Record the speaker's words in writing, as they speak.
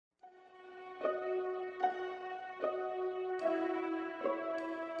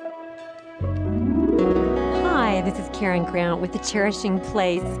Hi, this is Karen Grant with The Cherishing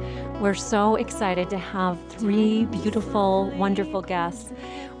Place. We're so excited to have three beautiful, wonderful guests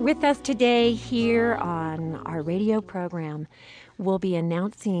with us today here on our radio program. We'll be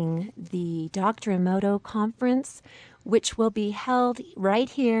announcing the Dr. Emoto Conference, which will be held right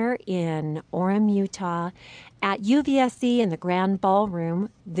here in Orem, Utah at UVSC in the Grand Ballroom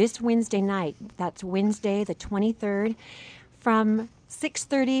this Wednesday night. That's Wednesday the 23rd. From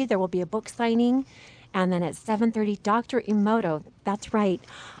 6:30, there will be a book signing. And then at 7:30, Dr. Emoto, that's right,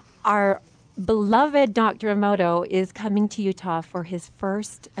 our beloved Dr. Emoto is coming to Utah for his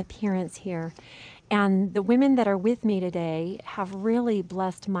first appearance here. And the women that are with me today have really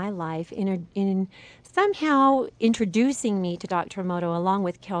blessed my life in somehow introducing me to Dr. Emoto along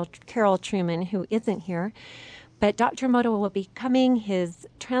with Carol Truman, who isn't here. But Dr. Emoto will be coming. His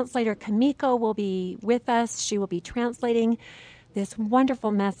translator, Kamiko, will be with us. She will be translating this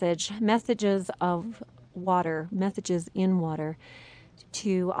wonderful messages of water, messages in water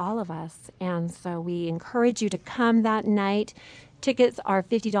to all of us. And so we encourage you to come that night. Tickets are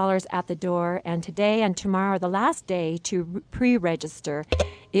 $50 at the door, and today and tomorrow are the last day to pre-register.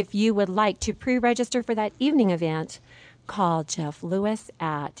 If you would like to pre-register for that evening event, call Jeff Lewis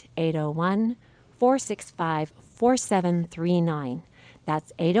at 801-465-4739.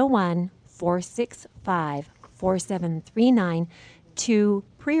 That's 801-465-4739 to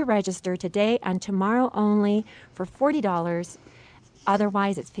pre-register today and tomorrow only for $40.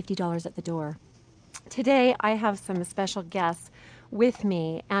 Otherwise, it's $50 at the door. Today, I have some special guests with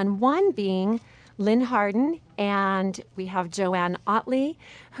me, and one being Lynn Harden, and we have Joanne Otley,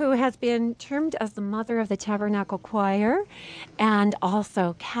 who has been termed as the mother of the Tabernacle Choir, and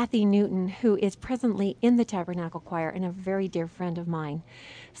also Kathy Newton, who is presently in the Tabernacle Choir and a very dear friend of mine.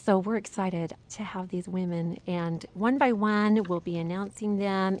 So we're excited to have these women, and one by one, we'll be announcing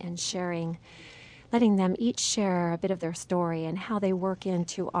them and letting them each share a bit of their story and how they work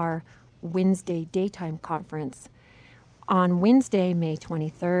into our Wednesday daytime conference. On Wednesday, May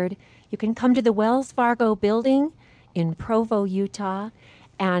 23rd, you can come to the Wells Fargo building in Provo, Utah,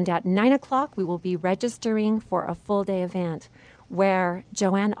 and at 9 o'clock we will be registering for a full-day event where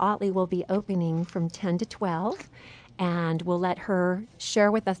Joanne Otley will be opening from 10 to 12, and we'll let her share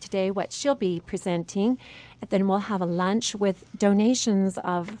with us today what she'll be presenting. And then we'll have a lunch with donations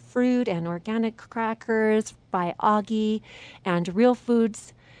of fruit and organic crackers by Augie and Real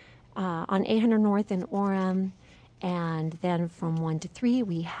Foods on 800 North in Orem. And then from 1 to 3,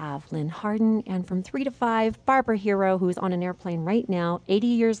 we have Lynn Harden. And from 3 to 5, Barbara Hero, who's on an airplane right now, 80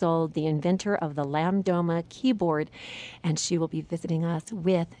 years old, the inventor of the Lambdoma keyboard. And she will be visiting us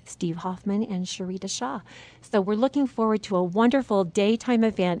with Steve Hoffman and Sharita Shah. So we're looking forward to a wonderful daytime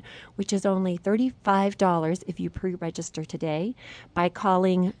event, which is only $35 if you pre-register today by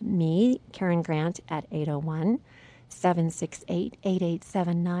calling me, Karen Grant, at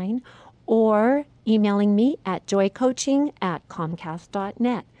 801-768-8879. or emailing me at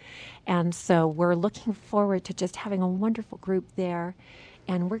joycoaching@comcast.net. And so we're looking forward to just having a wonderful group there.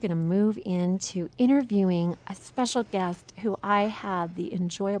 And we're going to move into interviewing a special guest who I had the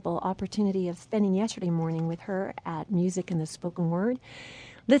enjoyable opportunity of spending yesterday morning with her at Music and the Spoken Word,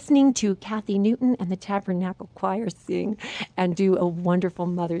 listening to Kathy Newton and the Tabernacle Choir sing and do a wonderful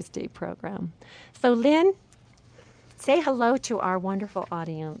Mother's Day program. So Lynn, say hello to our wonderful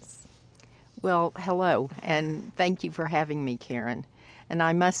audience. Well, hello, and thank you for having me, Karen. And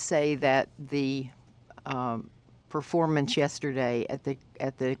I must say that the performance yesterday at the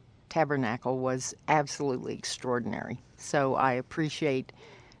Tabernacle was absolutely extraordinary. So I appreciate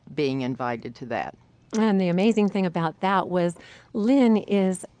being invited to that. And the amazing thing about that was Lynn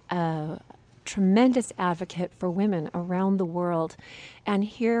is a tremendous advocate for women around the world. And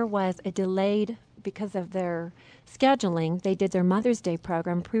here was a delayed, because of their scheduling, they did their Mother's Day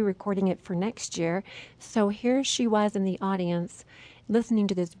program, pre-recording it for next year. So here she was in the audience listening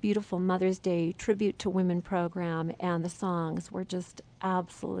to this beautiful Mother's Day tribute to women program, and the songs were just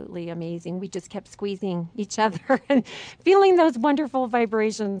absolutely amazing. We just kept squeezing each other and feeling those wonderful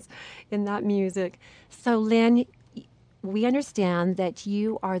vibrations in that music. So Lynn, we understand that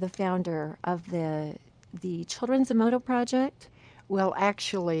you are the founder of the Children's Emoto Project. Well,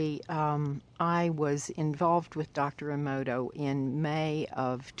 actually, I was involved with Dr. Emoto in May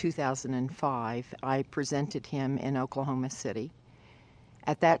of 2005. I presented him in Oklahoma City.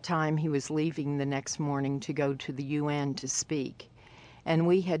 At that time, he was leaving the next morning to go to the UN to speak. And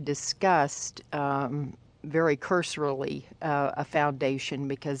we had discussed very cursorily a foundation,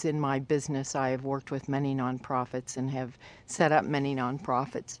 because in my business I have worked with many nonprofits and have set up many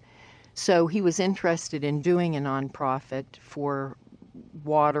nonprofits. So he was interested in doing a nonprofit for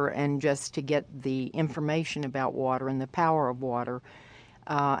water and just to get the information about water and the power of water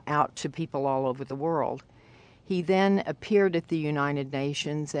out to people all over the world. He then appeared at the United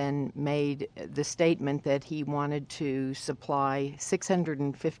Nations and made the statement that he wanted to supply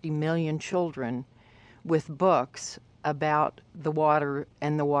 650 million children with books about the water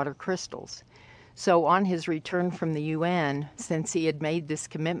and the water crystals. So on his return from the UN, since he had made this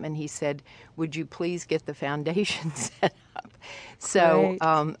commitment, he said, "Would you please get the foundation set up?" So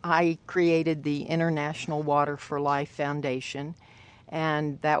I created the International Water for Life Foundation,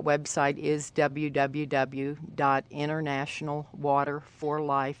 and that website is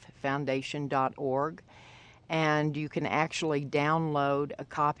www.internationalwaterforlifefoundation.org. And you can actually download a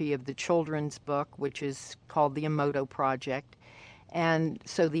copy of the children's book, which is called the Emoto Project. And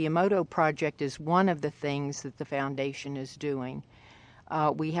so the Emoto Project is one of the things that the foundation is doing.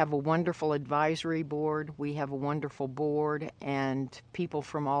 We have a wonderful advisory board, we have a wonderful board, and people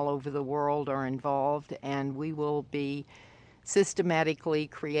from all over the world are involved, and we will be systematically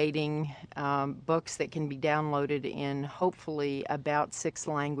creating books that can be downloaded in hopefully about 6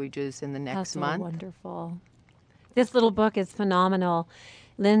 languages in the next month. That's so wonderful. This little book is phenomenal.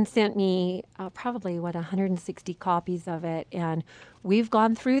 Lynn sent me probably, 160 copies of it, and we've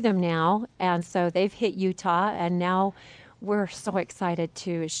gone through them now, and so they've hit Utah, and now we're so excited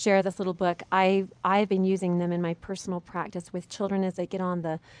to share this little book. I've been using them in my personal practice with children as they get on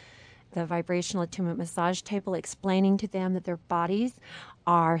the vibrational attunement massage table, explaining to them that their bodies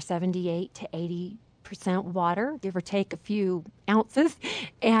are 78 to 80% water, give or take a few ounces,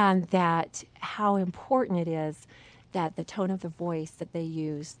 and that how important it is that the tone of the voice that they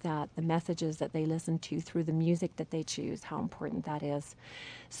use, that the messages that they listen to through the music that they choose, how important that is.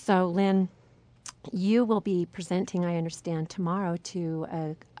 So, Lynn, you will be presenting, I understand, tomorrow to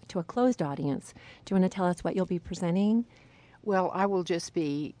a closed audience. Do you want to tell us what you'll be presenting? Well, I will just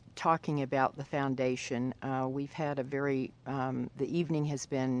be talking about the foundation. We've had a very, the evening has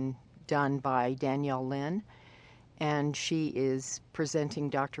been done by Danielle Lynn, and she is presenting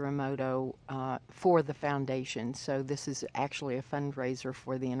Dr. Emoto for the foundation. So this is actually a fundraiser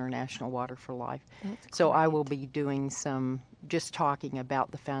for the International Water for Life. That's so great. I will be doing just talking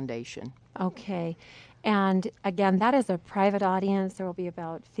about the foundation. Okay. And again, that is a private audience. There will be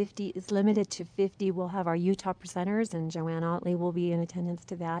about 50. It's limited to 50. We'll have our Utah presenters, and Joanne Otley will be in attendance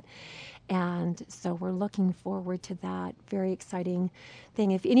to that. And so we're looking forward to that. Very exciting thing.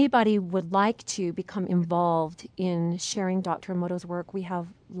 If anybody would like to become involved in sharing Dr. Emoto's work, we have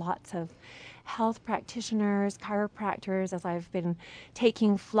lots of health practitioners, chiropractors. As I've been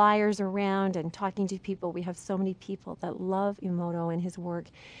taking flyers around and talking to people, we have so many people that love Emoto and his work,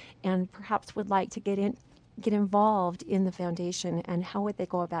 and perhaps would like to get involved in the foundation. And how would they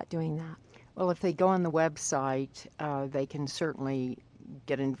go about doing that? Well, if they go on the website, they can certainly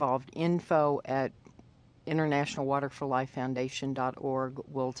get involved. Info at internationalwaterforlifefoundation.org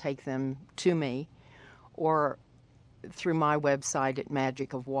will take them to me, or through my website at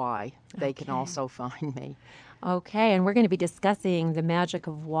Magic of Why. They can also find me. Okay, and we're going to be discussing the magic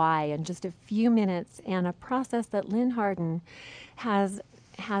of why in just a few minutes, and a process that Lynn Harden has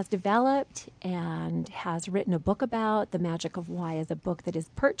developed and has written a book about. The Magic of Why is a book that is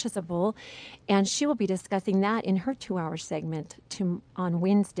purchasable, and she will be discussing that in her 2-hour segment on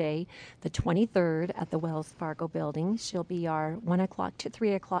Wednesday, the 23rd, at the Wells Fargo building. She'll be our 1 o'clock to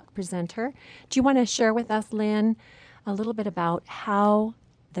 3 o'clock presenter. Do you want to share with us, Lynn, a little bit about how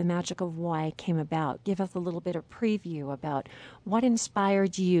the Magic of Why came about? Give us a little bit of preview about what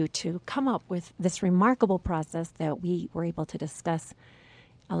inspired you to come up with this remarkable process that we were able to discuss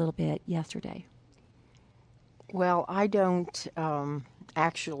a little bit yesterday. Well, I don't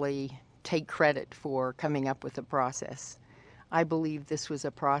actually take credit for coming up with the process. I believe this was a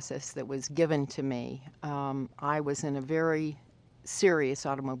process that was given to me. I was in a very serious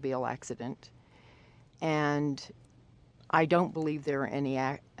automobile accident, and I don't believe there are any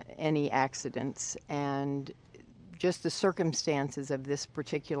accidents, and just the circumstances of this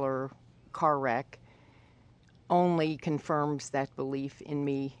particular car wreck only confirms that belief in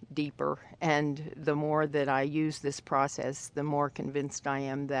me deeper. And the more that I use this process, the more convinced I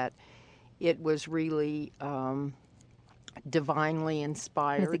am that it was really divinely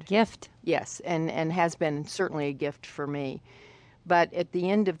inspired. It's a gift. Yes, and has been certainly a gift for me. But at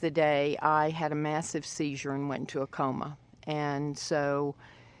the end of the day, I had a massive seizure and went into a coma. And so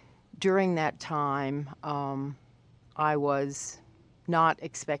during that time, I was not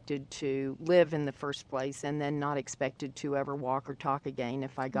expected to live in the first place, and then not expected to ever walk or talk again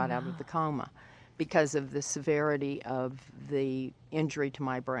if I got out of the coma, because of the severity of the injury to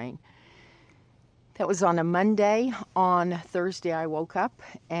my brain. That was on a Monday. On Thursday, I woke up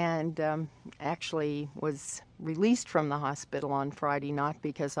and actually was released from the hospital on Friday, not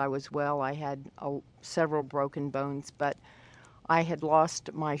because I was well. I had several broken bones, but I had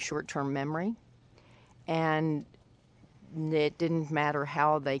lost my short-term memory, and it didn't matter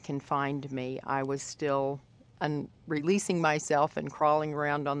how they confined me. I was still releasing myself and crawling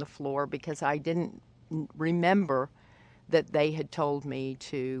around on the floor because I didn't remember that they had told me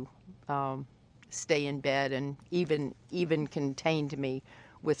to stay in bed, and even contained me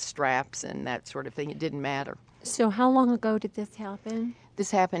with straps and that sort of thing. It didn't matter. So how long ago did this happen?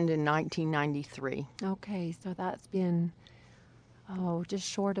 This happened in 1993. Okay, so that's been, just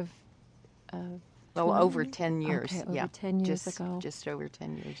short of Well, 20? over 10 years. Okay, over yeah. 10 years ago. Just over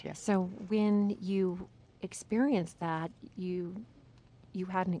 10 years, yeah. So when you experienced that, you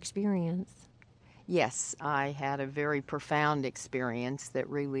had an experience. Yes, I had a very profound experience that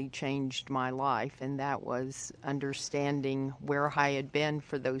really changed my life, and that was understanding where I had been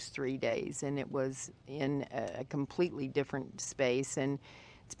for those 3 days, and it was in a completely different space. And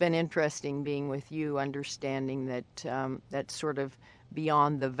it's been interesting being with you, understanding that that's sort of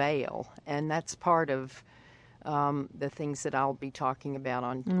beyond the veil, and that's part of the things that I'll be talking about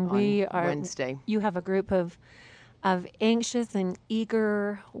on Wednesday. You have a group of anxious and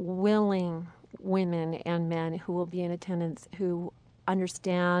eager, willing women and men who will be in attendance, who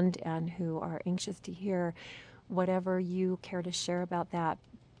understand and who are anxious to hear whatever you care to share about that.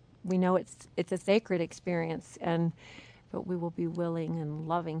 We know it's a sacred experience, but we will be willing and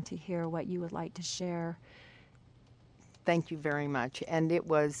loving to hear what you would like to share. Thank you very much. And it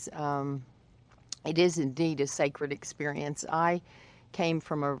is indeed a sacred experience. I came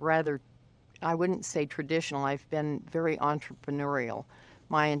from a rather, I wouldn't say traditional, I've been very entrepreneurial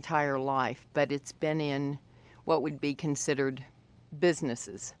my entire life, but it's been in what would be considered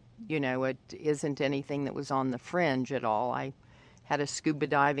businesses. You know, it isn't anything that was on the fringe at all. I had a scuba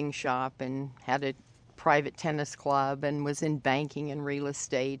diving shop and had a private tennis club and was in banking and real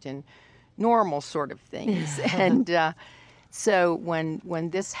estate and normal sort of things. And so when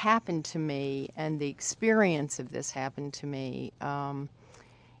this happened to me, and the experience of this happened to me,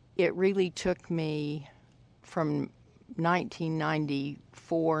 it really took me from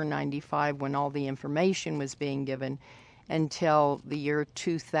 1994, 95, when all the information was being given, until the year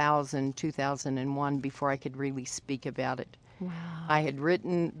 2000, 2001, before I could really speak about it. Wow. I had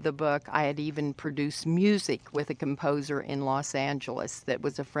written the book. I had even produced music with a composer in Los Angeles that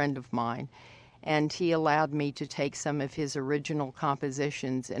was a friend of mine. And he allowed me to take some of his original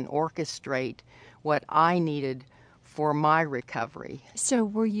compositions and orchestrate what I needed for my recovery. So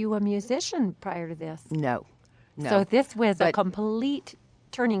were you a musician prior to this? No. So this was a complete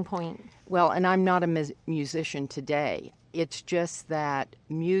turning point. Well, and I'm not a musician today. It's just that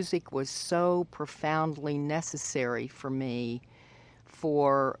music was so profoundly necessary for me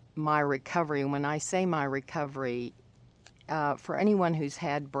for my recovery. And when I say my recovery, for anyone who's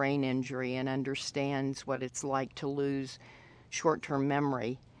had brain injury and understands what it's like to lose short-term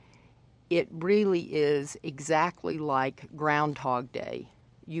memory, it really is exactly like Groundhog Day.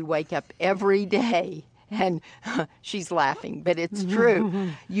 You wake up every day, and she's laughing, but it's true.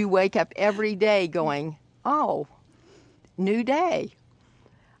 You wake up every day going, oh, new day.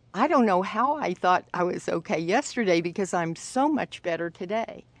 I don't know how I thought I was okay yesterday because I'm so much better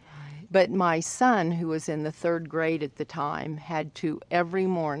today. Right. But my son, who was in the 3rd grade at the time, had to every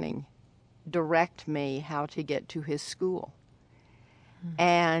morning direct me how to get to his school.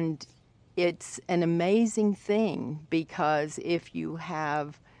 And it's an amazing thing, because if you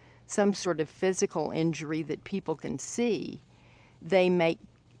have some sort of physical injury that people can see, they make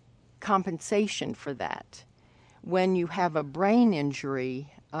compensation for that. When you have a brain injury,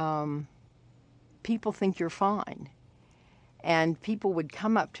 people think you're fine. And people would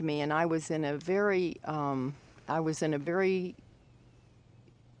come up to me, and I was in a very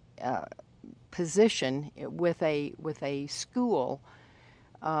position with a school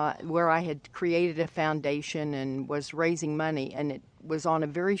where I had created a foundation and was raising money, and it was on a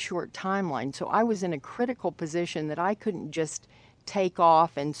very short timeline. So I was in a critical position that I couldn't just take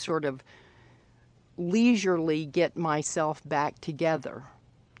off and sort of leisurely get myself back together.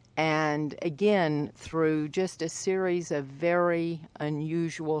 And again, through just a series of very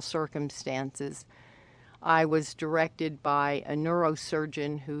unusual circumstances, I was directed by a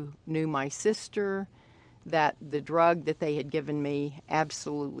neurosurgeon who knew my sister, that the drug that they had given me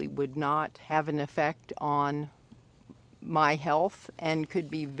absolutely would not have an effect on my health and could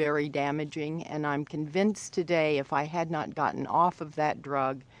be very damaging. And I'm convinced today, if I had not gotten off of that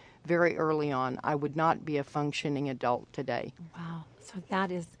drug very early on, I would not be a functioning adult today. Wow. So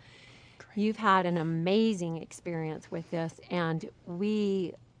that is You've had an amazing experience with this, and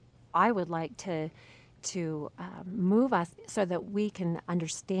I would like to move us so that we can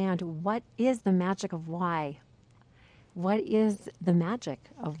understand what is the magic of why. What is the magic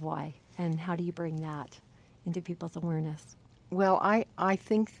of why, and how do you bring that into people's awareness? Well, I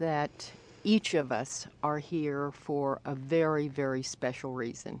think that each of us are here for a very, very special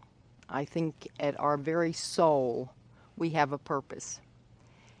reason. I think at our very soul, we have a purpose.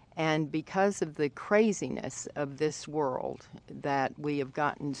 And because of the craziness of this world, that we have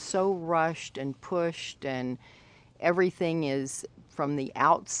gotten so rushed and pushed, and everything is from the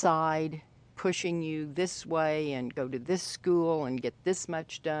outside pushing you this way and go to this school and get this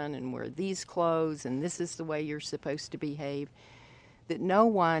much done and wear these clothes and this is the way you're supposed to behave, that no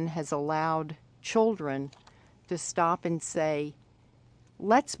one has allowed children to stop and say,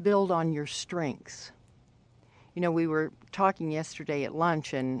 let's build on your strengths. You know, we were talking yesterday at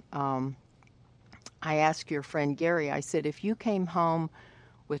lunch, and I asked your friend Gary, I said, if you came home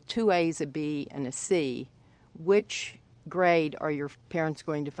with 2 A's, a B, and a C, which grade are your parents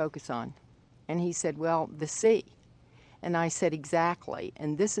going to focus on? And he said, well, the C. And I said, exactly.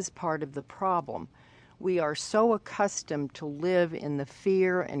 And this is part of the problem. We are so accustomed to live in the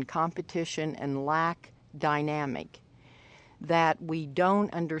fear and competition and lack dynamic that we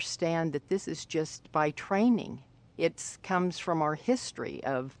don't understand that this is just by training. It comes from our history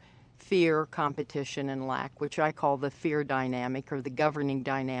of fear, competition, and lack, which I call the fear dynamic or the governing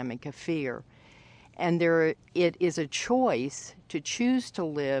dynamic of fear. And it is a choice to choose to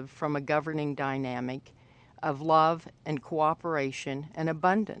live from a governing dynamic of love and cooperation and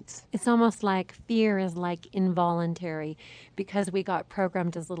abundance. It's almost like fear is like involuntary because we got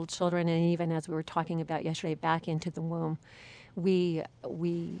programmed as little children, and even as we were talking about yesterday, back into the womb, we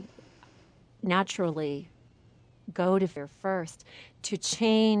naturally go to fear first to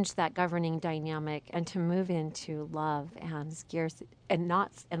change that governing dynamic and to move into love and scarcity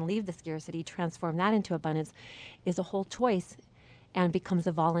and leave the scarcity, transform that into abundance, is a whole choice and becomes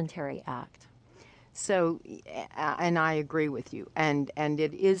a voluntary act. So, and I agree with you, and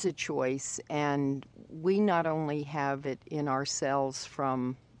it is a choice, and we not only have it in ourselves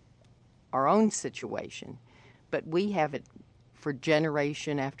from our own situation, but we have it for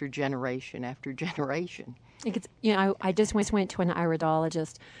generation after generation after generation. I just went to an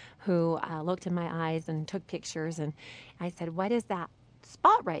iridologist who looked in my eyes and took pictures, and I said, what is that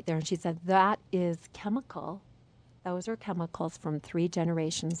spot right there? And she said, that is chemical. Those are chemicals from 3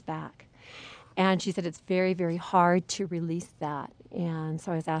 generations back. And she said it's very, very hard to release that. And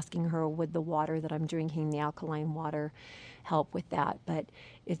so I was asking her, would the water that I'm drinking, the alkaline water, help with that? But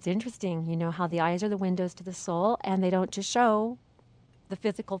it's interesting, how the eyes are the windows to the soul, and they don't just show the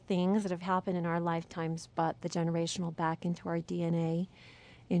physical things that have happened in our lifetimes, but the generational back into our DNA,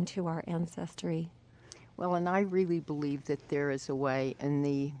 into our ancestry. Well, and I really believe that there is a way, and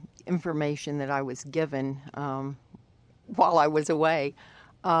the information that I was given while I was away,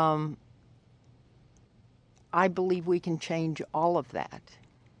 I believe we can change all of that.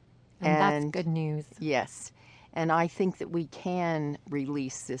 And that's good news. Yes. And I think that we can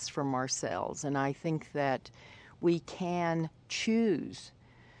release this from ourselves. And I think that we can choose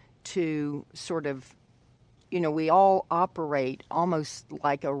to sort of, we all operate almost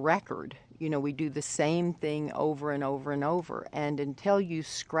like a record. We do the same thing over and over and over. And until you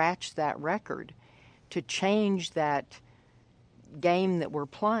scratch that record to change that game that we're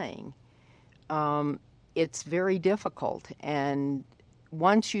playing, it's very difficult. And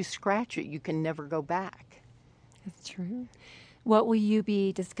once you scratch it, you can never go back. That's true. What will you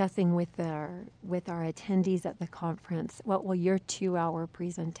be discussing with our attendees at the conference? What will your 2-hour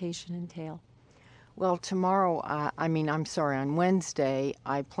presentation entail? Well, tomorrow, on Wednesday,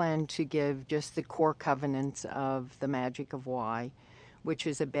 I plan to give just the core covenants of the Magic of Why, which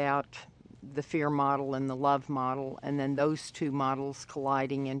is about the fear model and the love model, and then those 2 models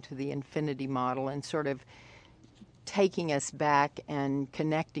colliding into the infinity model and sort of taking us back and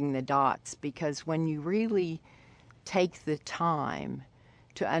connecting the dots. Because when you really take the time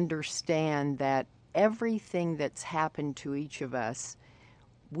to understand that everything that's happened to each of us,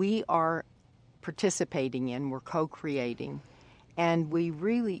 we are participating in, we're co-creating, and we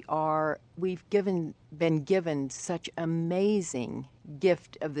really are, been given such amazing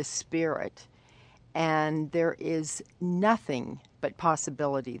gift of the Spirit, and there is nothing but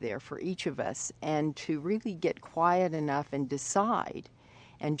possibility there for each of us. And to really get quiet enough and decide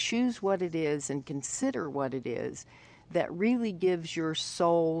and choose what it is and consider what it is that really gives your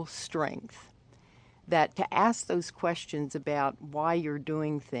soul strength, that to ask those questions about why you're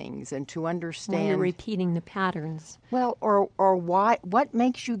doing things and to Why you're understand, repeating the patterns. well, or what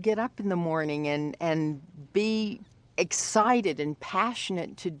makes you get up in the morning and be excited and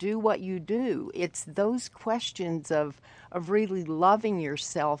passionate to do what you do. It's those questions of really loving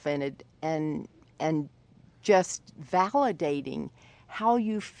yourself and just validating how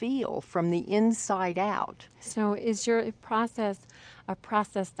you feel from the inside out. So is your process a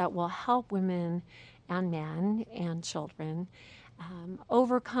process that will help women and men and children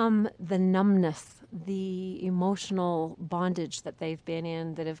overcome the numbness, the emotional bondage that they've been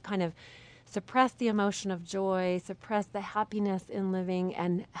in, that have kind of suppressed the emotion of joy, suppressed the happiness in living,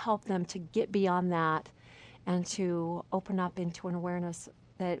 and help them to get beyond that and to open up into an awareness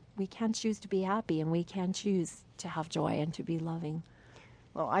that we can choose to be happy and we can choose to have joy and to be loving?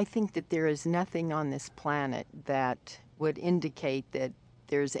 Well, I think that there is nothing on this planet that would indicate that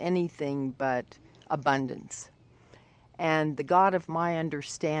there's anything but abundance. And the God of my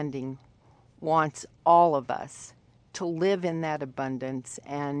understanding wants all of us to live in that abundance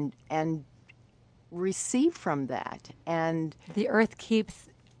and receive from that. And The earth keeps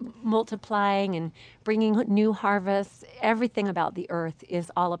multiplying and bringing new harvests. Everything about the earth is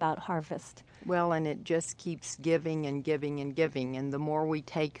all about harvest. well, and it just keeps giving and giving and giving, and the more we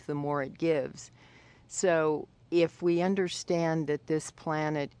take, the more it gives. So if we understand that this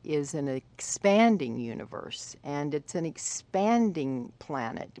planet is an expanding universe and it's an expanding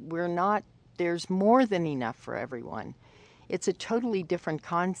planet, there's more than enough for everyone. It's a totally different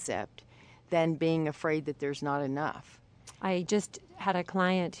concept than being afraid that there's not enough. I just had a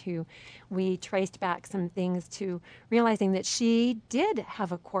client who we traced back some things to realizing that she did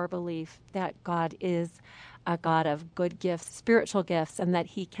have a core belief that God is a God of good gifts, spiritual gifts, and that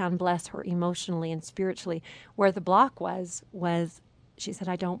he can bless her emotionally and spiritually. Where the block was she said,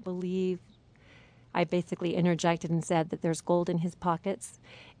 I don't believe. I basically interjected and said that there's gold in his pockets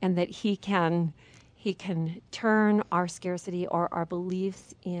and that he can turn our scarcity or our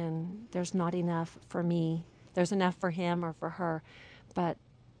beliefs in there's not enough for me, there's enough for him or for her, but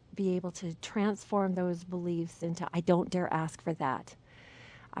be able to transform those beliefs into I don't dare ask for that.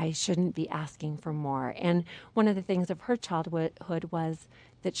 I shouldn't be asking for more. And one of the things of her childhood was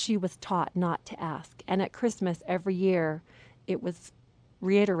that she was taught not to ask. And at Christmas every year, it was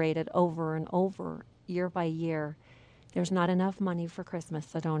reiterated over and over, year by year, there's not enough money for Christmas,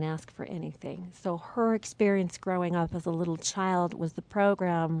 so don't ask for anything. So her experience growing up as a little child was the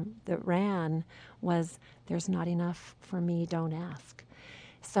program that ran was there's not enough for me, don't ask.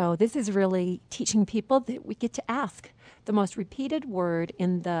 So this is really teaching people that we get to ask. The most repeated word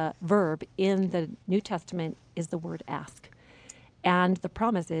in the verb in the New Testament is the word ask. And the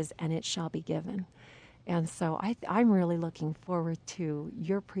promise is, and it shall be given. And so I'm really looking forward to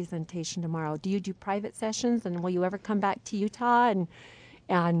your presentation tomorrow. Do you do private sessions, and will you ever come back to Utah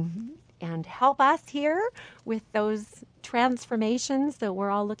and help us here with those transformations that we're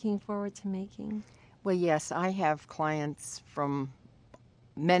all looking forward to making? Well, yes, I have clients from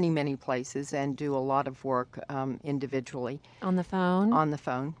many, many places and do a lot of work individually. On the phone? On the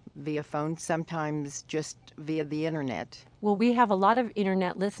phone, via phone, sometimes just via the internet. Well, we have a lot of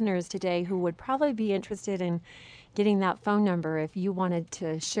internet listeners today who would probably be interested in getting that phone number if you wanted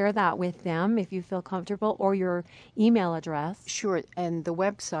to share that with them, if you feel comfortable, or your email address. Sure, and the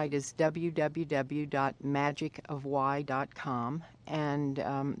website is www.magicofy.com, and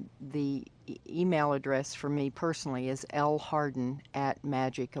the email address for me personally is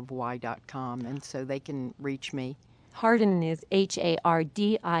lhardin@magicofy.com, and so they can reach me. Hardin is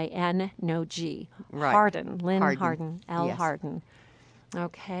Hardin, no G. Right. Hardin, Lynn Hardin, L. Yes. Hardin.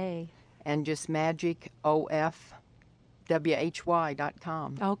 Okay. And just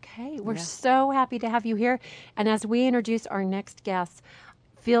magicofwhy.com. Okay. We're Yeah. so happy to have you here. And as we introduce our next guests,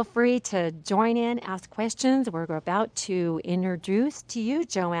 feel free to join in, ask questions. We're about to introduce to you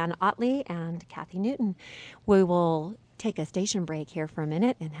Joanne Otley and Kathy Newton. We will take a station break here for a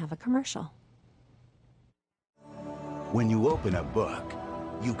minute and have a commercial. When you open a book,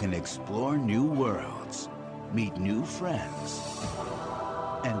 you can explore new worlds, meet new friends,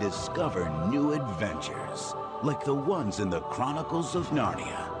 and discover new adventures, like the ones in the Chronicles of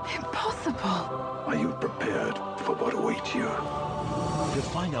Narnia. Impossible! Are you prepared for what awaits you? To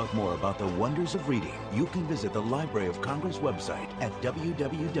find out more about the wonders of reading, you can visit the Library of Congress website at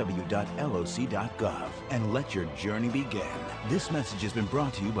www.loc.gov and let your journey begin. This message has been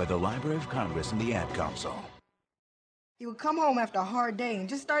brought to you by the Library of Congress and the Ad Council. He would come home after a hard day and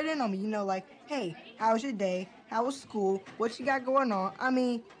just start in on me, like, hey, how was your day? How was school? What you got going on? I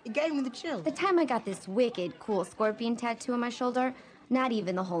mean, it gave me the chills. The time I got this wicked cool scorpion tattoo on my shoulder, Not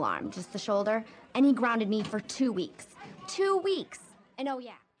even the whole arm, just the shoulder. And he grounded me for 2 weeks. 2 weeks! And oh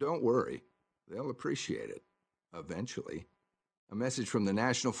yeah. Don't worry. They'll appreciate it. Eventually. A message from the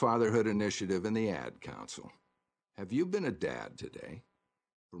National Fatherhood Initiative and the Ad Council. Have you been a dad today?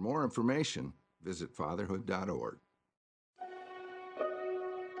 For more information, visit fatherhood.org.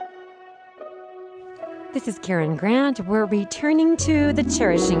 This is Karen Grant. We're returning to the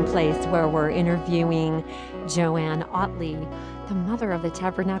Cherishing Place where we're interviewing Joanne Otley, the mother of the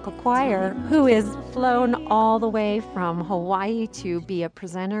Tabernacle Choir, who is flown all the way from Hawaii to be a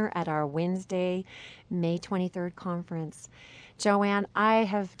presenter at our Wednesday, May 23rd conference. Joanne, I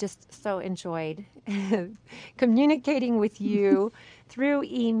have just so enjoyed communicating with you through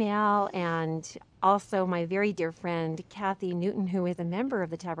email, and also my very dear friend Kathy Newton, who is a member of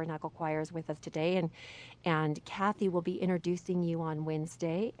the Tabernacle Choir, is with us today, and Kathy will be introducing you on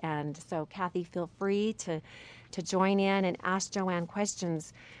Wednesday. And so, Kathy, feel free to join in and ask Joanne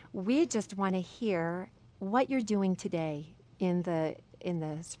questions. We just want to hear what you're doing today in the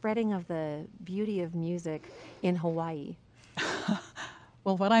spreading of the beauty of music in Hawaii.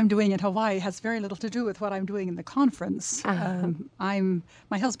 Well, what I'm doing in Hawaii has very little to do with what I'm doing in the conference. My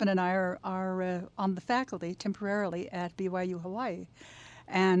husband and I are on the faculty temporarily at BYU Hawaii,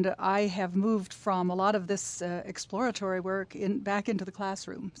 and I have moved from a lot of this exploratory work back into the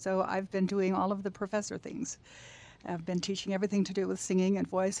classroom. So I've been doing all of the professor things. I've been teaching everything to do with singing and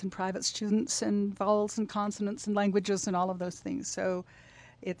voice and private students and vowels and consonants and languages and all of those things. So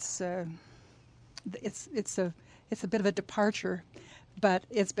it's a bit of a departure, but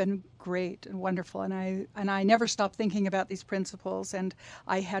it's been great and wonderful, and I never stopped thinking about these principles. And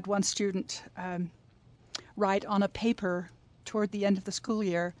I had one student write on a paper toward the end of the school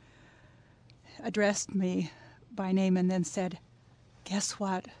year, addressed me by name, and then said, "Guess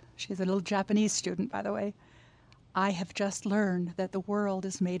what?" She's a little Japanese student, by the way. "I have just learned that the world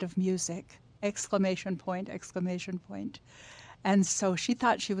is made of music!" Exclamation point, exclamation point. And so she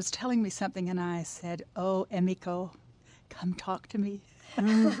thought she was telling me something, and I said, "Oh, Emiko, come talk to me."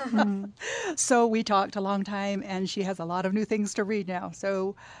 Mm-hmm. So we talked a long time, and she has a lot of new things to read now.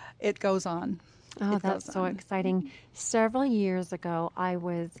 So it goes on. Oh, that's so exciting. Several years ago, I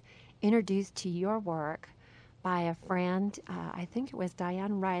was introduced to your work by a friend. I think it was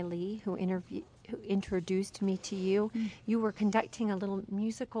Diane Riley who introduced me to you. Mm. You were conducting a little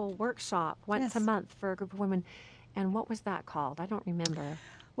musical workshop once a month for a group of women. And what was that called? I don't remember.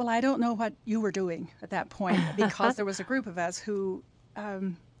 Well, I don't know what you were doing at that point, because there was a group of us who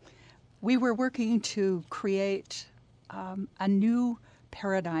we were working to create a new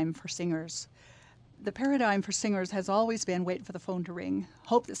paradigm for singers. The paradigm for singers has always been wait for the phone to ring,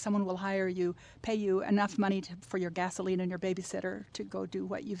 hope that someone will hire you, pay you enough money for your gasoline and your babysitter to go do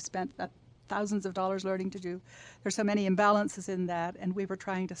what you've spent thousands of dollars learning to do. There's so many imbalances in that, and we were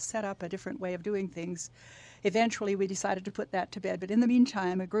trying to set up a different way of doing things. Eventually, we decided to put that to bed. But in the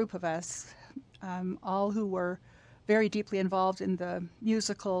meantime, a group of us, all who were very deeply involved in the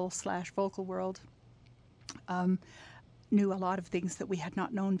musical/vocal world, knew a lot of things that we had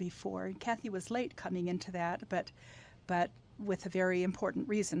not known before. And Kathy was late coming into that, but with a very important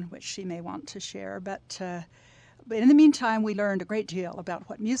reason, which she may want to share. But in the meantime, we learned a great deal about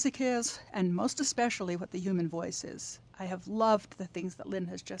what music is, and most especially what the human voice is. I have loved the things that Lynn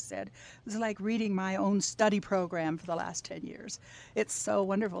has just said. It was like reading my own study program for the last 10 years. It's so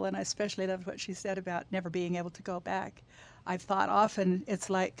wonderful, and I especially loved what she said about never being able to go back. I've thought often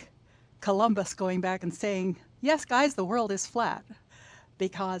it's like Columbus going back and saying, "Yes, guys, the world is flat,"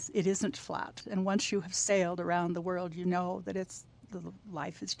 because it isn't flat. And once you have sailed around the world, you know that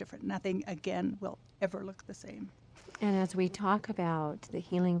life is different. Nothing, again, will ever look the same. And as we talk about the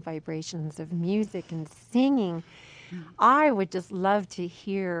healing vibrations of music and singing, I would just love to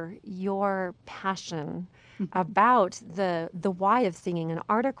hear your passion about the why of singing. An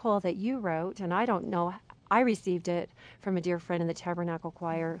article that you wrote, and I don't know, I received it from a dear friend in the Tabernacle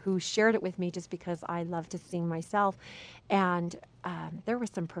Choir who shared it with me just because I love to sing myself. And there were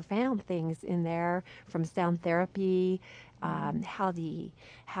some profound things in there, from sound therapy,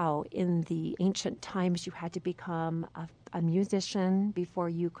 how in the ancient times you had to become a musician before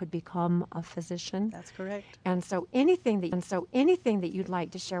you could become a physician. That's correct. And so anything that you'd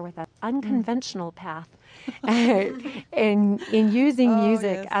like to share with us, unconventional path in using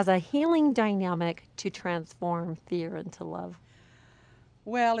music as a healing dynamic to transform fear into love.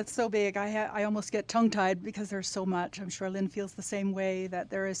 Well, it's so big. I almost get tongue-tied because there's so much. I'm sure Lynn feels the same way,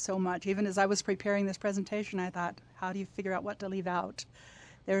 that there is so much. Even as I was preparing this presentation, I thought, how do you figure out what to leave out?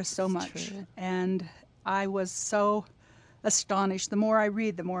 There's so much. True. And I was so astonished. The more I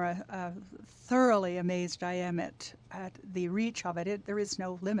read, the more thoroughly amazed I am at the reach of it. There is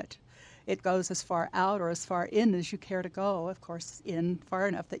no limit. It goes as far out or as far in as you care to go. Of course, in far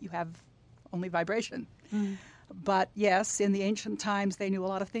enough that you have only vibration. But yes, in the ancient times, they knew a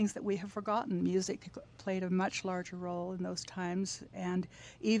lot of things that we have forgotten. Music played a much larger role in those times, and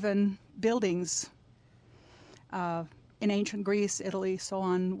even buildings in ancient Greece, Italy, so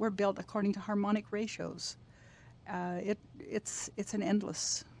on, were built according to harmonic ratios. It's an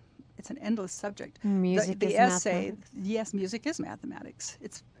endless subject. Music is the essay, mathematics. yes, music is mathematics.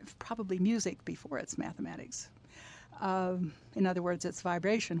 It's probably music before it's mathematics. In other words, it's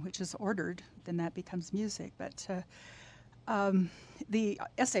vibration, which is ordered, then that becomes music. But the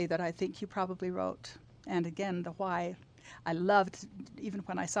essay that I think you probably wrote, and again, the why, I loved, even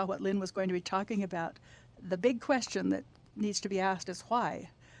when I saw what Lynn was going to be talking about, the big question that needs to be asked is why?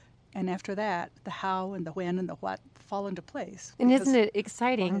 And after that, the how and the when and the what fall into place. And Because isn't it why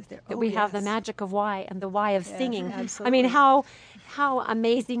exciting is there- that oh, we have the yes. magic of why and the why of Yes, singing? I absolutely. mean, how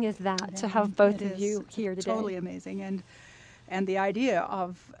amazing is that to Yeah, have both it of is you here today? totally amazing. And the idea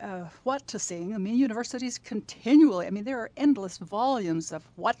of what to sing, I mean, universities continually, I mean, there are endless volumes of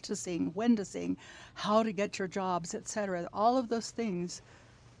what to sing, when to sing, how to get your jobs, etc., all of those things.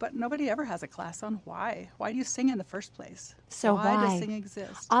 But nobody ever has a class on why. Why do you sing in the first place? So why does why? singing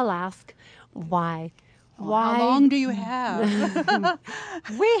exist? I'll ask why. How long do you have?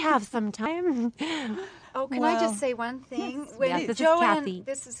 We have some time. Oh, can I Well, just say one thing? yes. When Yes, this is Joanne, Kathy.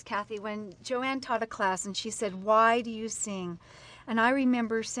 This is Kathy. When Joanne taught a class and she said, "Why do you sing?" And I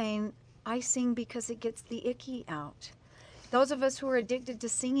remember saying, "I sing because it gets the icky out." Those of us who are addicted to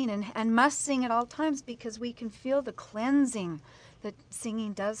singing and must sing at all times because we can feel the cleansing that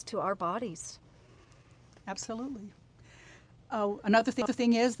singing does to our bodies. Absolutely. Oh, another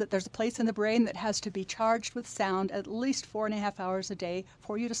thing is that there's a place in the brain that has to be charged with sound at least 4.5 hours a day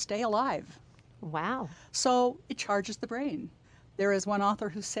for you to stay alive. Wow. So it charges the brain. There is one author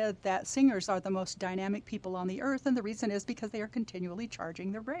who said that singers are the most dynamic people on the earth, and the reason is because they are continually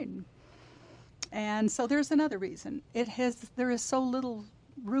charging their brain. And so there's another reason. There is so little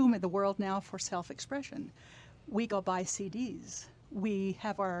room in the world now for self-expression. We go buy CDs. We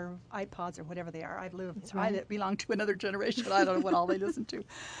have our iPods or whatever they are. I belong to another generation. I don't know what all they listen to.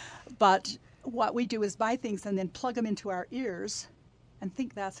 But what we do is buy things and then plug them into our ears and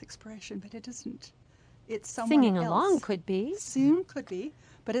think that's expression, but it isn't. It's someone Singing else. along could be. Soon could be,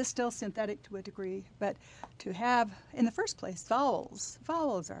 but it's still synthetic to a degree. But to have, in the first place, vowels.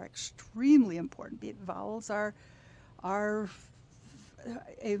 Vowels are extremely important. Vowels are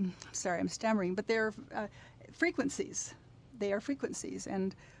sorry, I'm stammering, but they're frequencies. They are frequencies.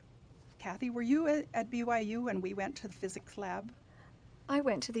 And Kathy, were you at BYU when we went to the physics lab? I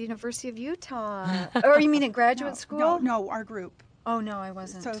went to the University of Utah. Or you mean at graduate school? No, our group. Oh, no, I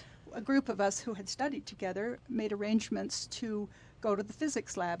wasn't. So a group of us who had studied together made arrangements to go to the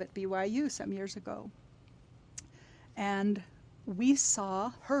physics lab at BYU some years ago. And we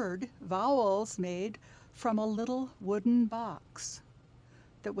heard vowels made from a little wooden box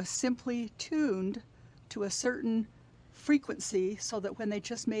that was simply tuned to a certain frequency so that when they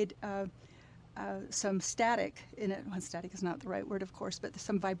just made some static in it, well, static is not the right word, of course, but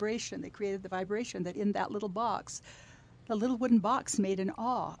some vibration, they created the vibration that in that little box, the little wooden box made an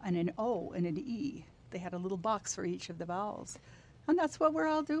ah and an o and an e. They had a little box for each of the vowels. And that's what we're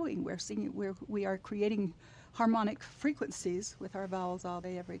all doing. We're singing, we are creating harmonic frequencies with our vowels all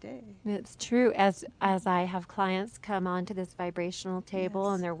day, every day. It's true. As I have clients come onto this vibrational table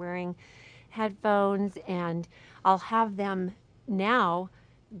Yes. and they're wearing headphones, and I'll have them now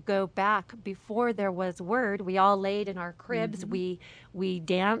go back before there was word. We all laid in our cribs. We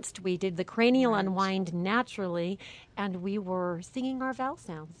danced. We did the cranial unwind naturally, and we were singing our vowel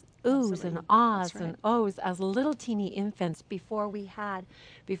sounds. Oohs Absolutely. and ahs That's right. and ohs as little teeny infants before we had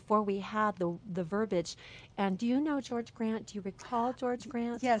the verbiage. And do you know George Grant? Do you recall George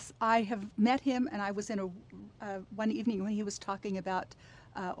Grant? Yes, I have met him, and I was in one evening when he was talking about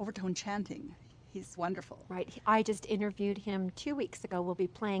overtone chanting. He's wonderful. Right. I just interviewed him 2 weeks ago. We'll be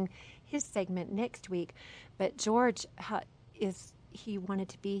playing his segment next week. But George he wanted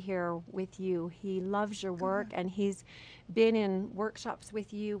to be here with you. He loves your work, and he's been in workshops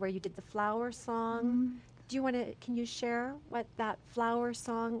with you where you did the flower song. Can you share what that flower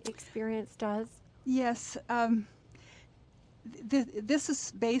song experience does? Yes. This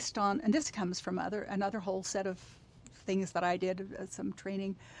is based on, and this comes from another whole set of things that I did, some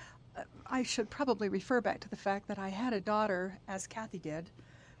training. I should probably refer back to the fact that I had a daughter, as Kathy did.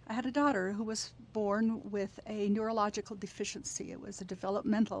 I had a daughter who was born with a neurological deficiency. It was a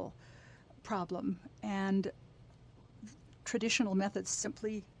developmental problem. And traditional methods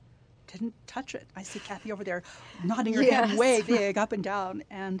simply didn't touch it. I see Kathy over there nodding her head way big up and down.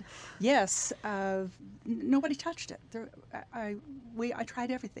 And yes, nobody touched it. I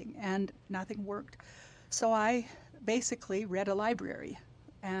tried everything and nothing worked. So I basically read a library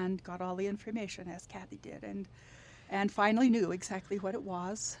and got all the information as Kathy did, and finally knew exactly what it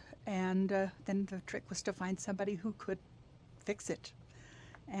was. And then the trick was to find somebody who could fix it.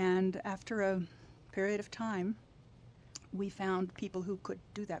 And after a period of time, we found people who could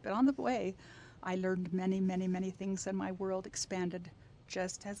do that. But on the way, I learned many, many, many things, and my world expanded,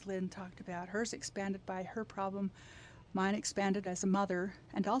 just as Lynn talked about. Hers expanded by her problem. Mine expanded as a mother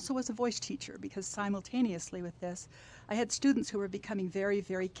and also as a voice teacher, because simultaneously with this, I had students who were becoming very,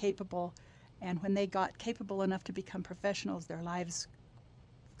 very capable. And when they got capable enough to become professionals, their lives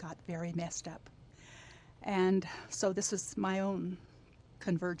got very messed up. And so this was my own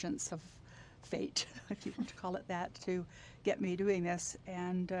convergence of fate, if you want to call it that, to get me doing this.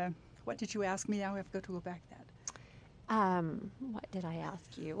 And what did you ask me now? I have to go back to that. What did I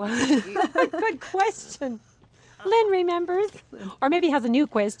ask you? Good question. Lynn remembers, or maybe has a new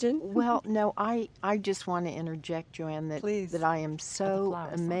question. Well, no, I just want to interject, Joanne, that I am so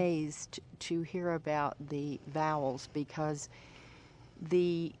amazed to hear about the vowels, because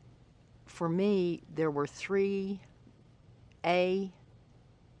for me, there were 3 A,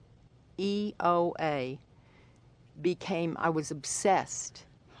 E, O, A. I was obsessed.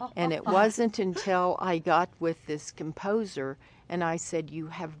 And it wasn't until I got with this composer and I said, you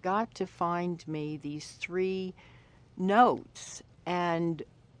have got to find me these 3 notes. And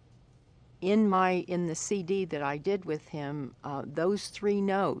in the CD that I did with him, those 3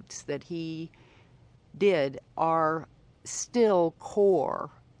 notes that he did are still core.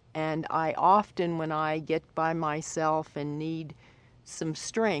 And I often, when I get by myself and need some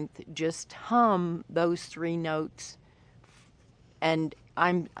strength, just hum those 3 notes, and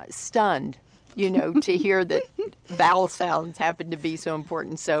I'm stunned, to hear that vowel sounds happen to be so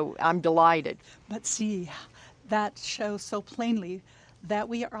important. So I'm delighted. But see, that shows so plainly that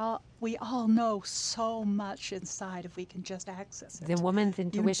we all know so much inside if we can just access it. The woman's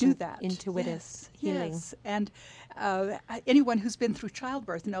intuition, you do that. intuitive healing. Yes, and anyone who's been through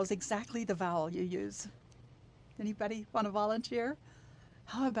childbirth knows exactly the vowel you use. Anybody want to volunteer?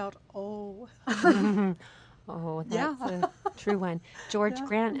 How about O? Oh, that's a true one. George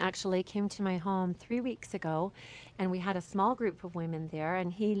Grant actually came to my home 3 weeks ago, and we had a small group of women there,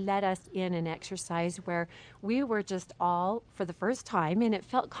 and he led us in an exercise where we were just all, for the first time, and it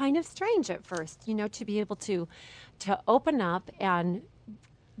felt kind of strange at first, to be able to open up and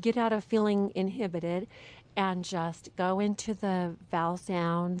get out of feeling inhibited and just go into the vowel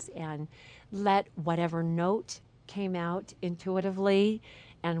sounds and let whatever note came out intuitively,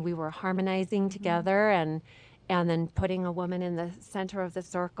 and we were harmonizing together, and then putting a woman in the center of the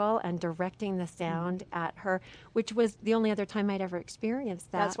circle and directing the sound at her, which was the only other time I'd ever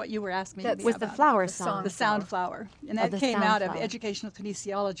experienced that. That's what you were asking me about. Was the flower song. The sound flower. And that came out of educational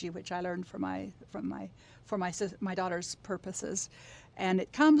kinesiology, which I learned for my daughter's purposes. And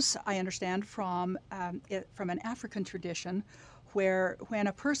it comes, I understand, from an African tradition where when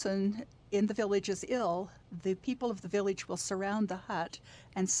a person in the village is ill, the people of the village will surround the hut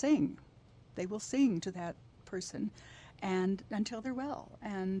and sing. They will sing to that person and until they're well.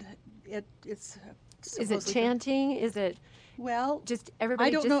 And it's is it chanting? Is it just everybody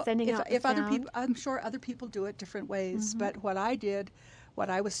I don't know sending out the if sound? other people, I'm sure other people do it different ways, but what I did, when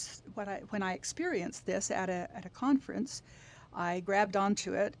I experienced this at a conference, I grabbed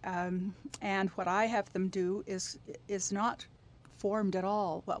onto it, and what I have them do is not formed at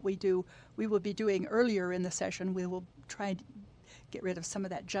all. What we will be doing earlier in the session, we will try and get rid of some of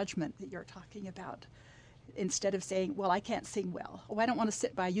that judgment that you're talking about. Instead of saying, well, I can't sing well. Oh, I don't want to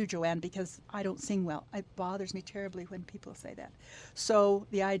sit by you, Joanne, because I don't sing well. It bothers me terribly when people say that. So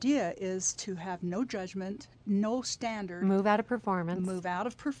the idea is to have no judgment, no standard. Move out of performance. Move out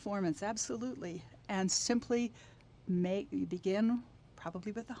of performance, absolutely. And simply begin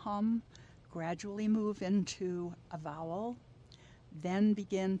probably with a hum, gradually move into a vowel, then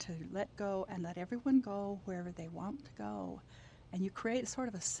begin to let go and let everyone go wherever they want to go. And you create sort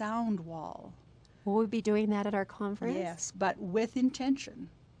of a sound wall. Will we be doing that at our conference? Yes, but with intention.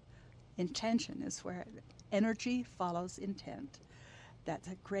 Intention is where energy follows intent. That's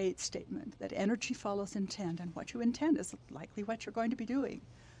a great statement, that energy follows intent, and what you intend is likely what you're going to be doing.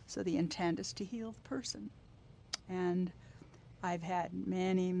 So the intent is to heal the person. And I've had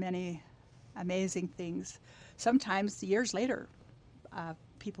many, many amazing things. Sometimes years later,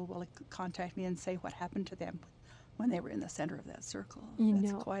 people will contact me and say what happened to them when they were in the center of that circle.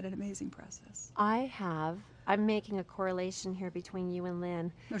 That's quite an amazing process. I have I'm making a correlation here between you and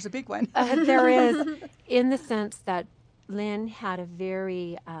Lynn. There's a big one. There is, in the sense that Lynn had a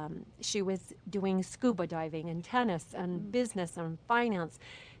very, she was doing scuba diving and tennis and business and finance,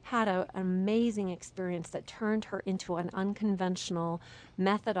 had an amazing experience that turned her into an unconventional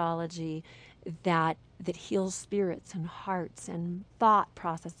methodology that heals spirits and hearts and thought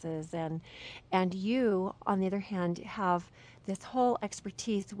processes. And you, on the other hand, have this whole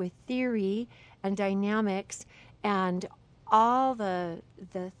expertise with theory and dynamics and all the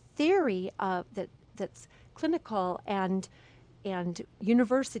theory of that's clinical and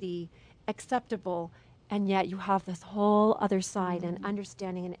university acceptable, and yet you have this whole other side and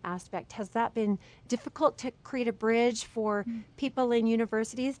understanding and aspect. Has that been difficult to create a bridge for people in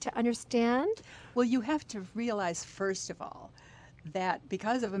universities to understand? Well, you have to realize, first of all, that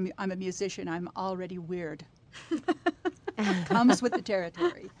because I'm a musician, I'm already weird. Comes with the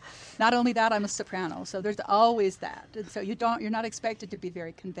territory. Not only that, I'm a soprano, so there's always that. And so you're not expected to be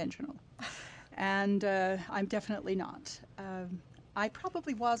very conventional. And I'm definitely not. I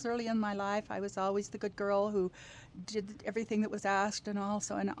probably was early in my life. I was always the good girl who did everything that was asked and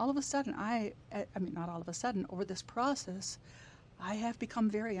also. And all of a sudden, I mean, not all of a sudden, over this process, I have become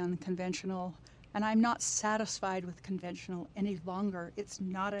very unconventional. And I'm not satisfied with conventional any longer. It's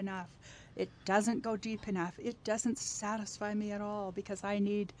not enough. It doesn't go deep enough. It doesn't satisfy me at all because I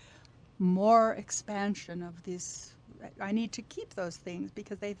need more expansion of these. I need to keep those things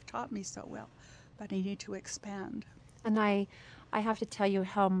because they've taught me so well, but I need to expand. And I have to tell you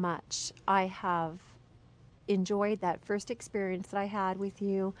how much I have enjoyed that first experience that I had with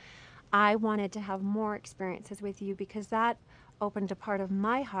you. I wanted to have more experiences with you because that opened a part of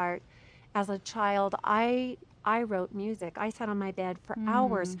my heart. As a child, I wrote music. I sat on my bed for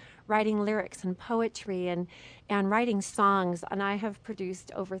hours writing lyrics and poetry and writing songs. And I have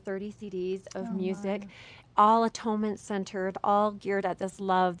produced over 30 CDs of music, all atonement centered, all geared at this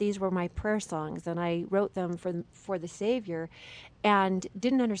love. These were my prayer songs, and I wrote them for the Savior, and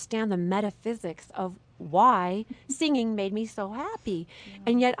didn't understand the metaphysics of why singing made me so happy.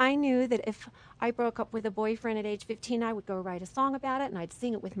 And yet I knew that if I broke up with a boyfriend at age 15, I would go write a song about it, and I'd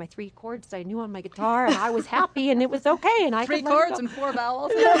sing it with my 3 chords I knew on my guitar, and I was happy, and it was okay. And I 3 chords and 4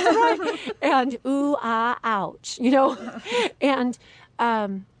 vowels. That's right. And ooh, ah, ouch, you know. And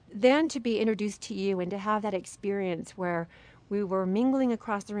then to be introduced to you and to have that experience where we were mingling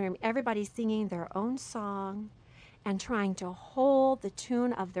across the room, everybody singing their own song and trying to hold the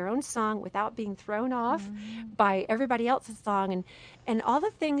tune of their own song without being thrown off by everybody else's song, and all the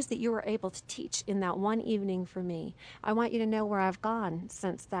things that you were able to teach in that one evening for me. I want you to know where I've gone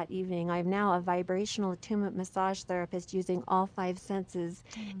since that evening. I'm now a vibrational attunement massage therapist using all 5 senses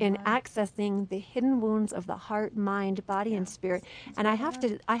in accessing the hidden wounds of the heart, mind, body, and spirit. And I have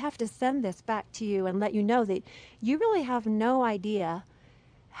to send this back to you and let you know that you really have no idea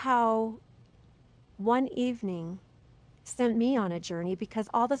how one evening sent me on a journey, because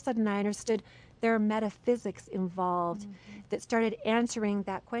all of a sudden I understood there are metaphysics involved that started answering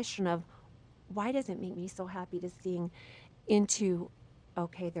that question of why does it make me so happy to sing, into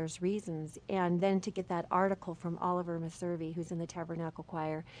okay, there's reasons. And then to get that article from Oliver Maservi, who's in the Tabernacle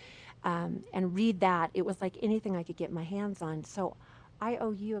Choir, and read that, it was like anything I could get my hands on. So I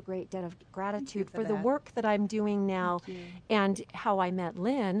owe you a great debt of gratitude for the work that I'm doing now. And how I met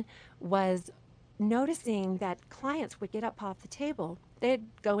Lynn was noticing that clients would get up off the table. They'd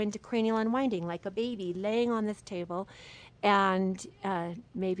go into cranial unwinding like a baby, laying on this table and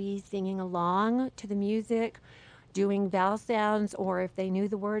maybe singing along to the music, doing vowel sounds, or if they knew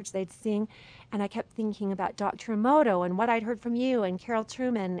the words, they'd sing. And I kept thinking about Dr. Emoto and what I'd heard from you and Carol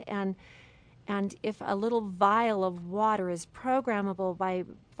Truman, and if a little vial of water is programmable by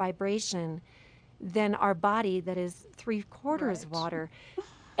vibration, then our body that is 3/4 water,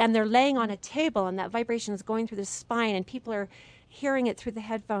 and they're laying on a table and that vibration is going through the spine, and people are hearing it through the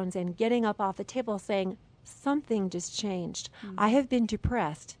headphones and getting up off the table saying, something just changed. I have been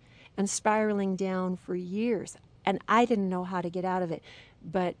depressed and spiraling down for years, and I didn't know how to get out of it.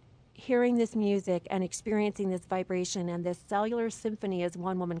 But hearing this music and experiencing this vibration and this cellular symphony, as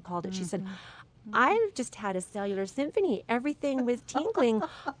one woman called it, she said, I've just had a cellular symphony. Everything was tingling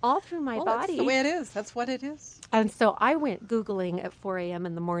all through my body. That's the way it is. That's what it is. And so I went Googling at 4 a.m.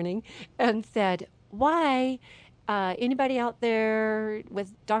 in the morning and said, why? Anybody out there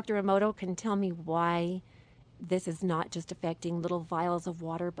with Dr. Emoto can tell me why this is not just affecting little vials of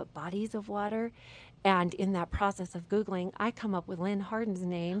water, but bodies of water. And in that process of Googling, I come up with Lynn Harden's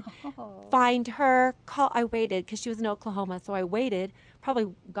name, find her, I waited because she was in Oklahoma. So I waited,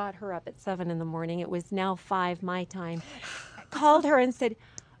 probably got her up at 7 in the morning. It was now 5 my time. Called her and said,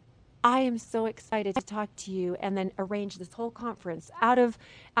 I am so excited to talk to you and then arrange this whole conference. Out of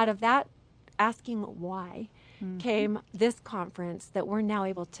that asking why came this conference that we're now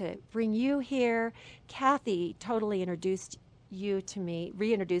able to bring you here. Kathy totally introduced you to me,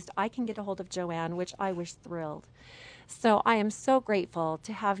 reintroduced. I can get a hold of Joanne, which I was thrilled. So I am so grateful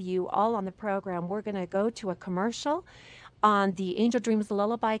to have you all on the program. We're going to go to a commercial on the Angel Dreams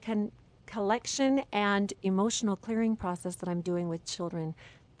Lullaby collection and emotional clearing process that I'm doing with children.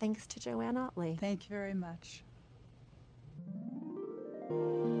 Thanks to Joanne Otley. Thank you very much.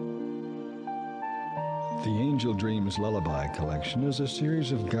 The Angel Dreams Lullaby Collection is a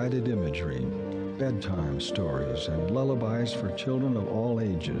series of guided imagery, bedtime stories, and lullabies for children of all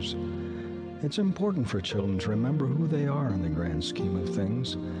ages. It's important for children to remember who they are in the grand scheme of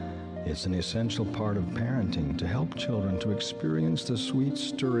things. It's an essential part of parenting to help children to experience the sweet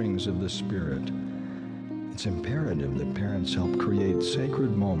stirrings of the Spirit. It's imperative that parents help create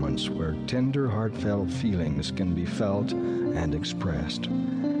sacred moments where tender, heartfelt feelings can be felt and expressed.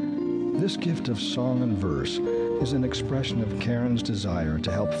 This gift of song and verse is an expression of Karen's desire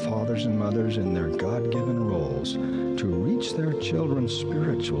to help fathers and mothers in their God-given roles to reach their children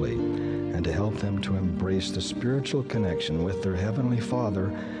spiritually and to help them to embrace the spiritual connection with their Heavenly Father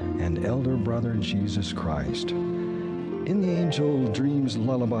and elder brother Jesus Christ. In the Angel Dreams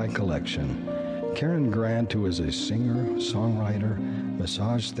Lullaby Collection, Karen Grant, who is a singer, songwriter,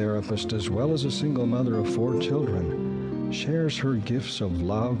 massage therapist, as well as a single mother of 4 children, shares her gifts of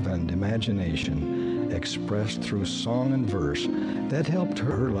love and imagination expressed through song and verse that helped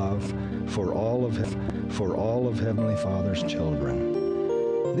her love for all of Heavenly Father's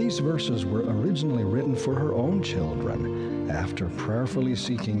children. These verses were originally written for her own children after prayerfully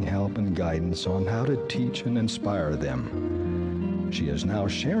seeking help and guidance on how to teach and inspire them. She is now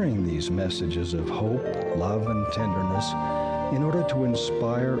sharing these messages of hope, love, and tenderness in order to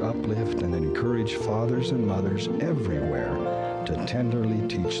inspire, uplift, and encourage fathers and mothers everywhere to tenderly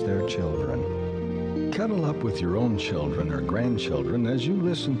teach their children. Cuddle up with your own children or grandchildren as you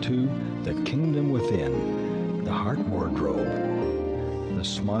listen to The Kingdom Within, The Heart Wardrobe, The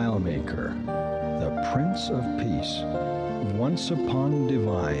Smile Maker, The Prince of Peace, Once Upon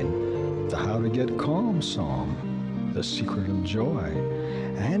Divine, The How to Get Calm Psalm, The Secret of Joy,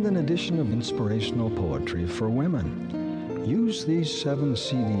 and an edition of inspirational poetry for women. Use these 7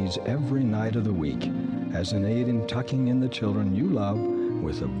 CDs every night of the week as an aid in tucking in the children you love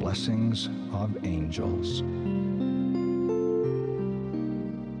with the blessings of angels.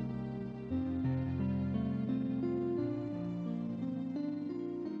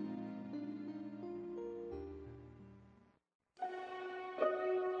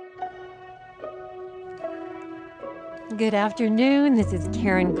 Good afternoon. This is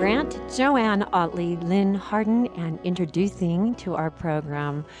Karen Grant, Joanne Otley, Lynn Harden, and introducing to our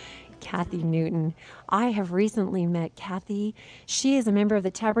program, Kathy Newton. I have recently met Kathy. She is a member of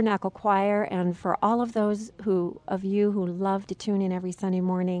the Tabernacle Choir, and for all of those of you who love to tune in every Sunday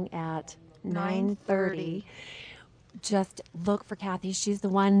morning at 9:30, just look for Kathy. She's the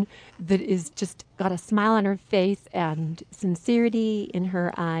one that is just got a smile on her face and sincerity in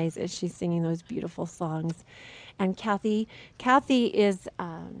her eyes as she's singing those beautiful songs. And Kathy is,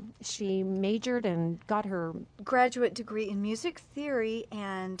 she majored and got her graduate degree in music theory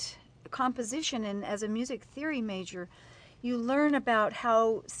and composition. And as a music theory major, you learn about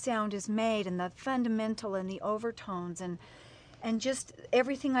how sound is made and the fundamental and the overtones and just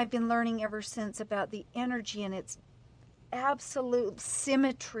everything I've been learning ever since about the energy and its absolute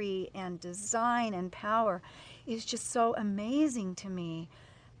symmetry and design and power is just so amazing to me.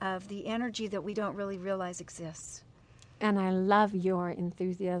 Of the energy that we don't really realize exists. And I love your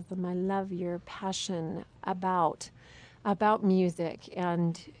enthusiasm. I love your passion about music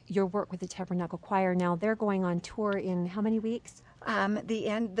and your work with the Tabernacle Choir. Now they're going on tour in how many weeks?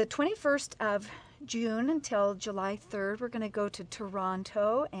 The 21st of June until July 3rd. We're going to go to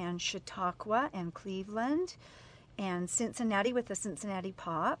Toronto and Chautauqua and Cleveland and Cincinnati with the Cincinnati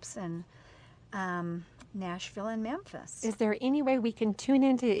Pops and Nashville and Memphis. Is there any way we can tune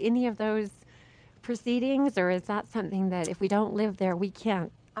into any of those proceedings, or is that something that if we don't live there, we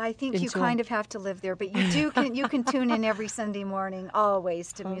can't? I think you kind of have to live there, but you can tune in every Sunday morning,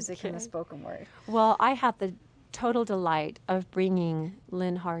 always, to music and the spoken word. Well, I had the total delight of bringing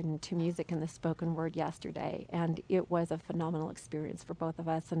Lynn Harden to music and the spoken word yesterday, and it was a phenomenal experience for both of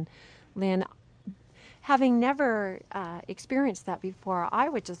us. And Lynn, having never experienced that before, I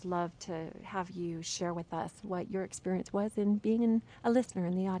would just love to have you share with us what your experience was in being a listener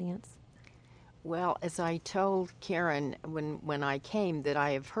in the audience. Well, as I told Karen when I came, that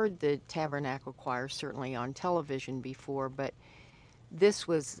I have heard the Tabernacle Choir certainly on television before, but this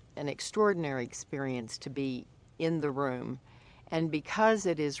was an extraordinary experience to be in the room. And because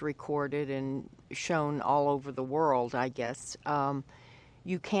it is recorded and shown all over the world, I guess,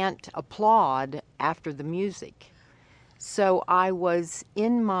 you can't applaud after the music. So I was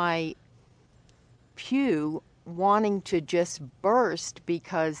in my pew wanting to just burst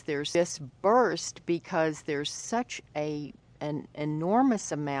because there's such an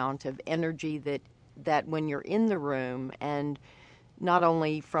enormous amount of energy that when you're in the room, and not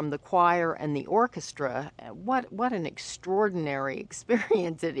only from the choir and the orchestra, what an extraordinary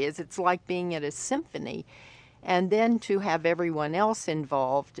experience it is. It's like being at a symphony. And then to have everyone else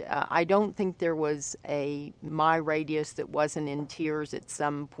involved, I don't think there was a My Radius that wasn't in tears at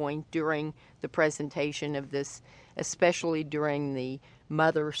some point during the presentation of this, especially during the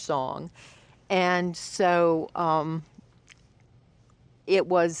Mother song. And so it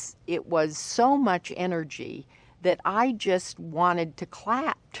was so much energy that I just wanted to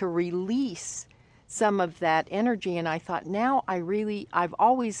clap to release some of that energy. And I thought, now I've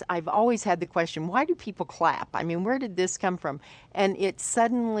always had the question, why do people clap? I mean, where did this come from? And it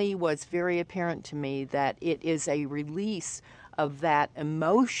suddenly was very apparent to me that it is a release of that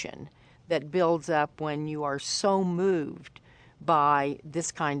emotion that builds up when you are so moved by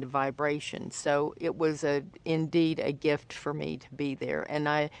this kind of vibration. So it was indeed a gift for me to be there. And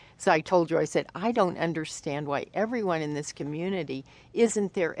I told you, I said, I don't understand why everyone in this community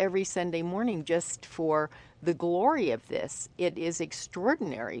isn't there every Sunday morning just for the glory of this. It is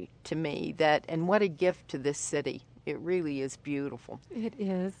extraordinary to me and what a gift to this city. It really is beautiful. It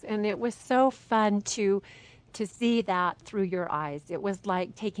is. And it was so fun to see that through your eyes. It was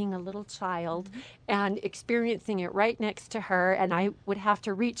like taking a little child and experiencing it right next to her, and I would have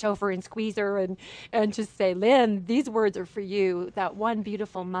to reach over and squeeze her and just say, Lynn, these words are for you. That one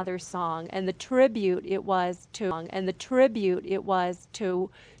beautiful Mother song, and the tribute it was to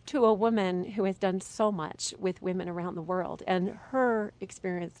a woman who has done so much with women around the world, and her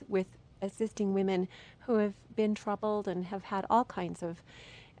experience with assisting women who have been troubled and have had all kinds of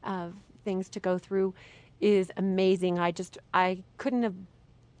things to go through is amazing. We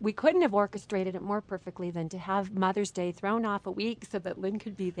couldn't have orchestrated it more perfectly than to have Mother's Day thrown off a week so that Lynn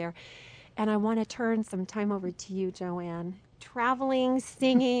could be there. And I want to turn some time over to you, Joanne. Traveling,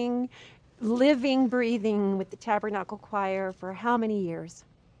 singing, living, breathing with the Tabernacle Choir for how many years?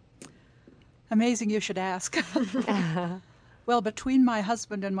 Amazing you should ask. Well, between my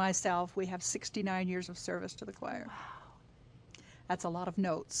husband and myself, we have 69 years of service to the choir. That's a lot of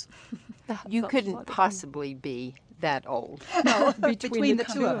notes. You couldn't possibly be that old. No, between the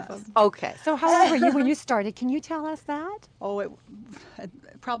two of us. Okay. So how old were you when you started? Can you tell us that? Oh,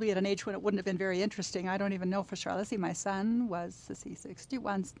 probably at an age when it wouldn't have been very interesting. I don't even know for sure. Let's see, my son was, 61,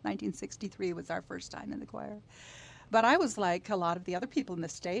 1963 was our first time in the choir. But I was like a lot of the other people in the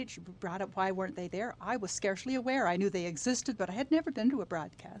stage, brought up why weren't they there. I was scarcely aware. I knew they existed, but I had never been to a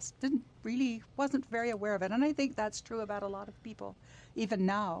broadcast. Wasn't very aware of it. And I think that's true about a lot of people, even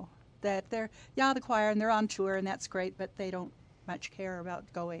now, that they're, the choir, and they're on tour, and that's great, but they don't much care about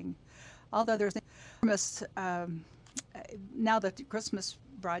going. Although there's enormous, now that the Christmas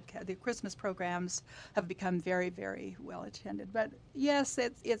programs have become very, very well attended. But yes,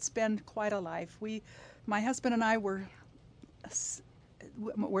 it's been quite a life. My husband and I were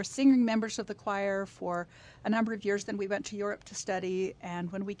singing members of the choir for a number of years. Then we went to Europe to study,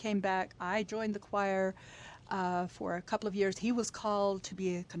 and when we came back, I joined the choir for a couple of years. He was called to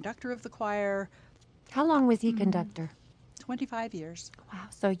be a conductor of the choir. How long was he conductor? 25 years. Wow.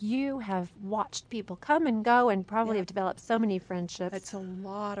 So you have watched people come and go and probably have developed so many friendships. It's a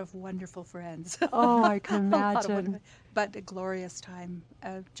lot of wonderful friends. Oh, I can imagine. But a glorious time.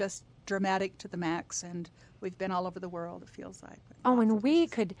 Just dramatic to the max, and we've been all over the world, it feels like. Oh, and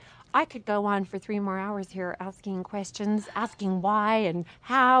I could go on for 3 more hours here asking questions, asking why and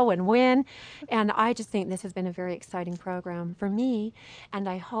how and when. And I just think this has been a very exciting program for me, and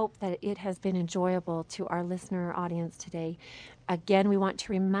I hope that it has been enjoyable to our listener audience today. Again, we want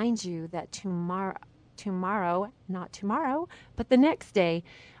to remind you that tomorrow, not tomorrow, but the next day,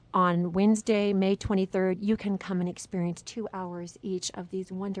 on Wednesday, May 23rd, you can come and experience 2 hours each of these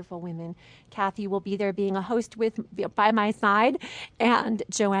wonderful women. Kathy will be there being a host by my side, and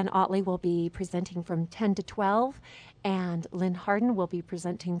Joanne Otley will be presenting from 10 to 12, and Lynn Harden will be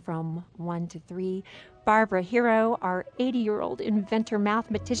presenting from 1 to 3. Barbara Hero, our 80-year-old inventor,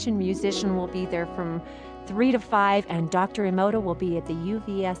 mathematician, musician, will be there from 3 to 5, and Dr. Emoto will be at the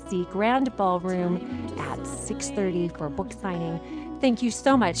UVSC Grand Ballroom at 6:30 for book signing. Thank you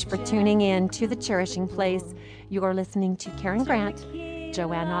so much for tuning in to The Cherishing Place. You're listening to Karen Grant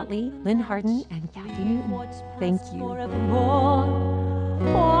Joanne Otley, Lynn Harden, and Kathy Newton. Thank you.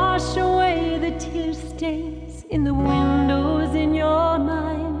 Wash away the tear stains in the windows in your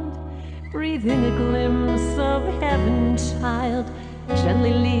mind. Breathe in a glimpse of heaven, child.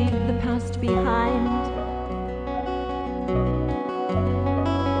 Gently leave the past behind.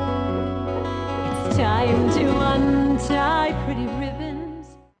 It's time to untie pretty ribbons.